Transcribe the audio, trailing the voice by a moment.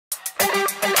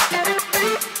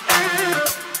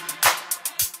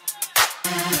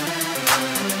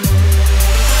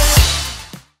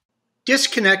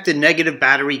Disconnect the negative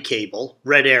battery cable,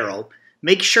 red arrow.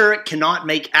 Make sure it cannot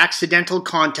make accidental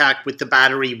contact with the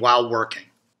battery while working.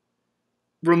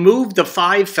 Remove the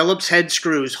 5 Phillips head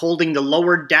screws holding the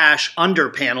lower dash under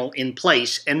panel in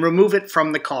place and remove it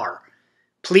from the car.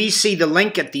 Please see the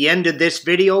link at the end of this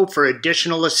video for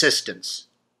additional assistance.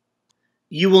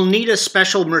 You will need a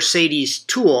special Mercedes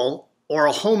tool or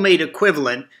a homemade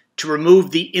equivalent to remove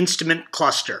the instrument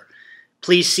cluster.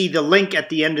 Please see the link at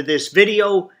the end of this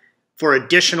video for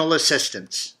additional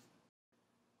assistance.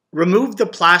 Remove the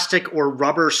plastic or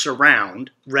rubber surround,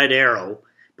 red arrow,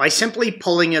 by simply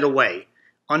pulling it away.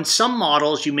 On some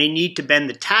models, you may need to bend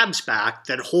the tabs back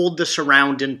that hold the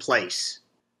surround in place.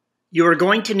 You are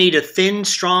going to need a thin,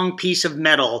 strong piece of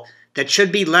metal that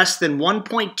should be less than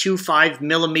 1.25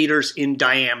 millimeters in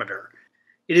diameter.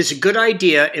 It is a good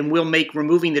idea and will make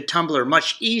removing the tumbler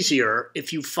much easier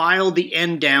if you file the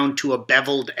end down to a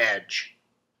beveled edge.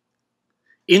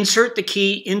 Insert the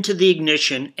key into the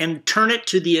ignition and turn it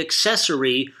to the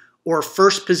accessory or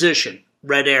first position,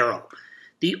 red arrow.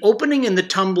 The opening in the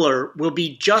tumbler will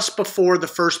be just before the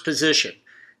first position.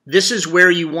 This is where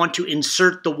you want to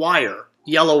insert the wire,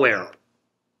 yellow arrow.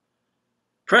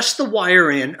 Press the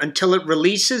wire in until it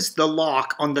releases the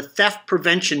lock on the theft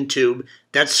prevention tube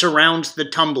that surrounds the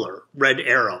tumbler, red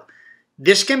arrow.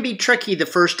 This can be tricky the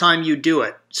first time you do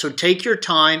it, so take your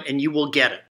time and you will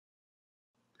get it.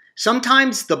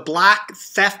 Sometimes the black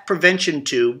theft prevention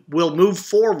tube will move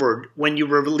forward when you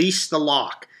release the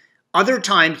lock. Other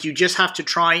times you just have to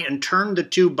try and turn the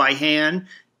tube by hand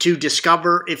to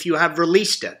discover if you have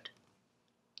released it.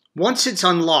 Once it's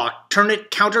unlocked, turn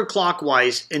it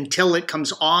counterclockwise until it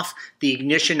comes off the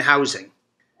ignition housing.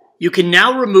 You can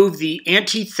now remove the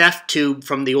anti-theft tube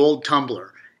from the old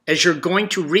tumbler, as you're going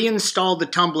to reinstall the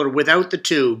tumbler without the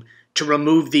tube to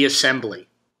remove the assembly.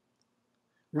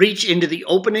 Reach into the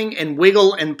opening and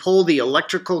wiggle and pull the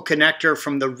electrical connector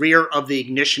from the rear of the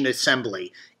ignition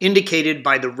assembly, indicated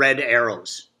by the red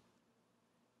arrows.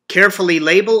 Carefully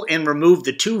label and remove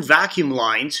the 2 vacuum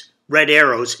lines, red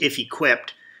arrows if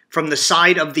equipped, from the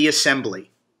side of the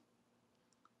assembly.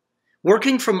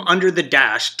 Working from under the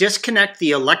dash, disconnect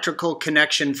the electrical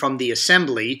connection from the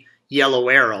assembly, yellow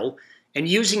arrow, and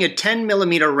using a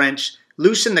 10mm wrench,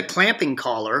 loosen the clamping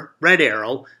collar, red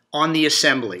arrow, on the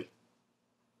assembly.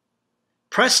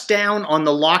 Press down on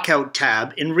the lockout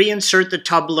tab and reinsert the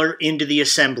tumbler into the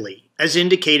assembly, as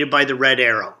indicated by the red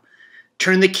arrow.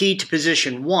 Turn the key to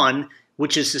position 1,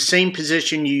 which is the same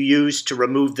position you used to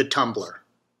remove the tumbler.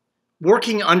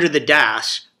 Working under the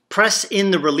dash, press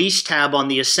in the release tab on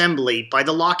the assembly by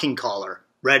the locking collar,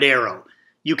 red arrow.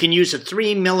 You can use a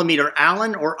 3mm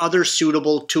Allen or other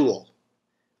suitable tool.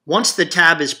 Once the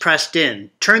tab is pressed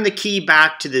in, turn the key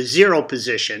back to the 0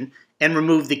 position and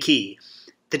remove the key.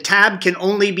 The tab can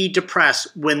only be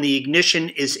depressed when the ignition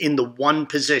is in the 1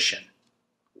 position.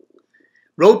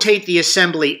 Rotate the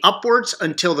assembly upwards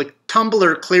until the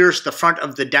tumbler clears the front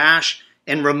of the dash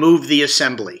and remove the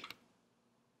assembly.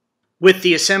 With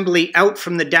the assembly out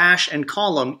from the dash and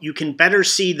column, you can better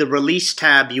see the release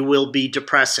tab you will be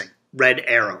depressing, red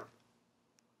arrow.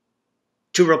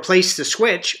 To replace the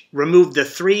switch, remove the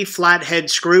 3 flathead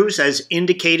screws as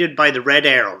indicated by the red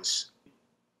arrows.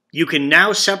 You can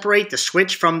now separate the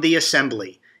switch from the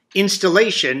assembly.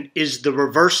 Installation is the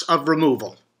reverse of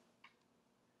removal.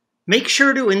 Make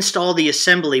sure to install the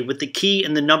assembly with the key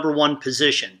in the number 1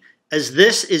 position, as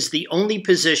this is the only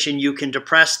position you can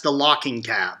depress the locking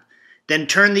tab. Then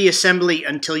turn the assembly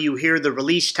until you hear the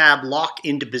release tab lock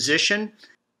into position.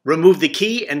 Remove the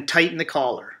key and tighten the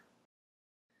collar.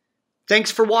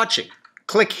 Thanks for watching.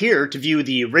 Click here to view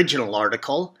the original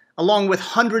article, along with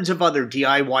hundreds of other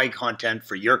DIY content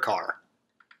for your car.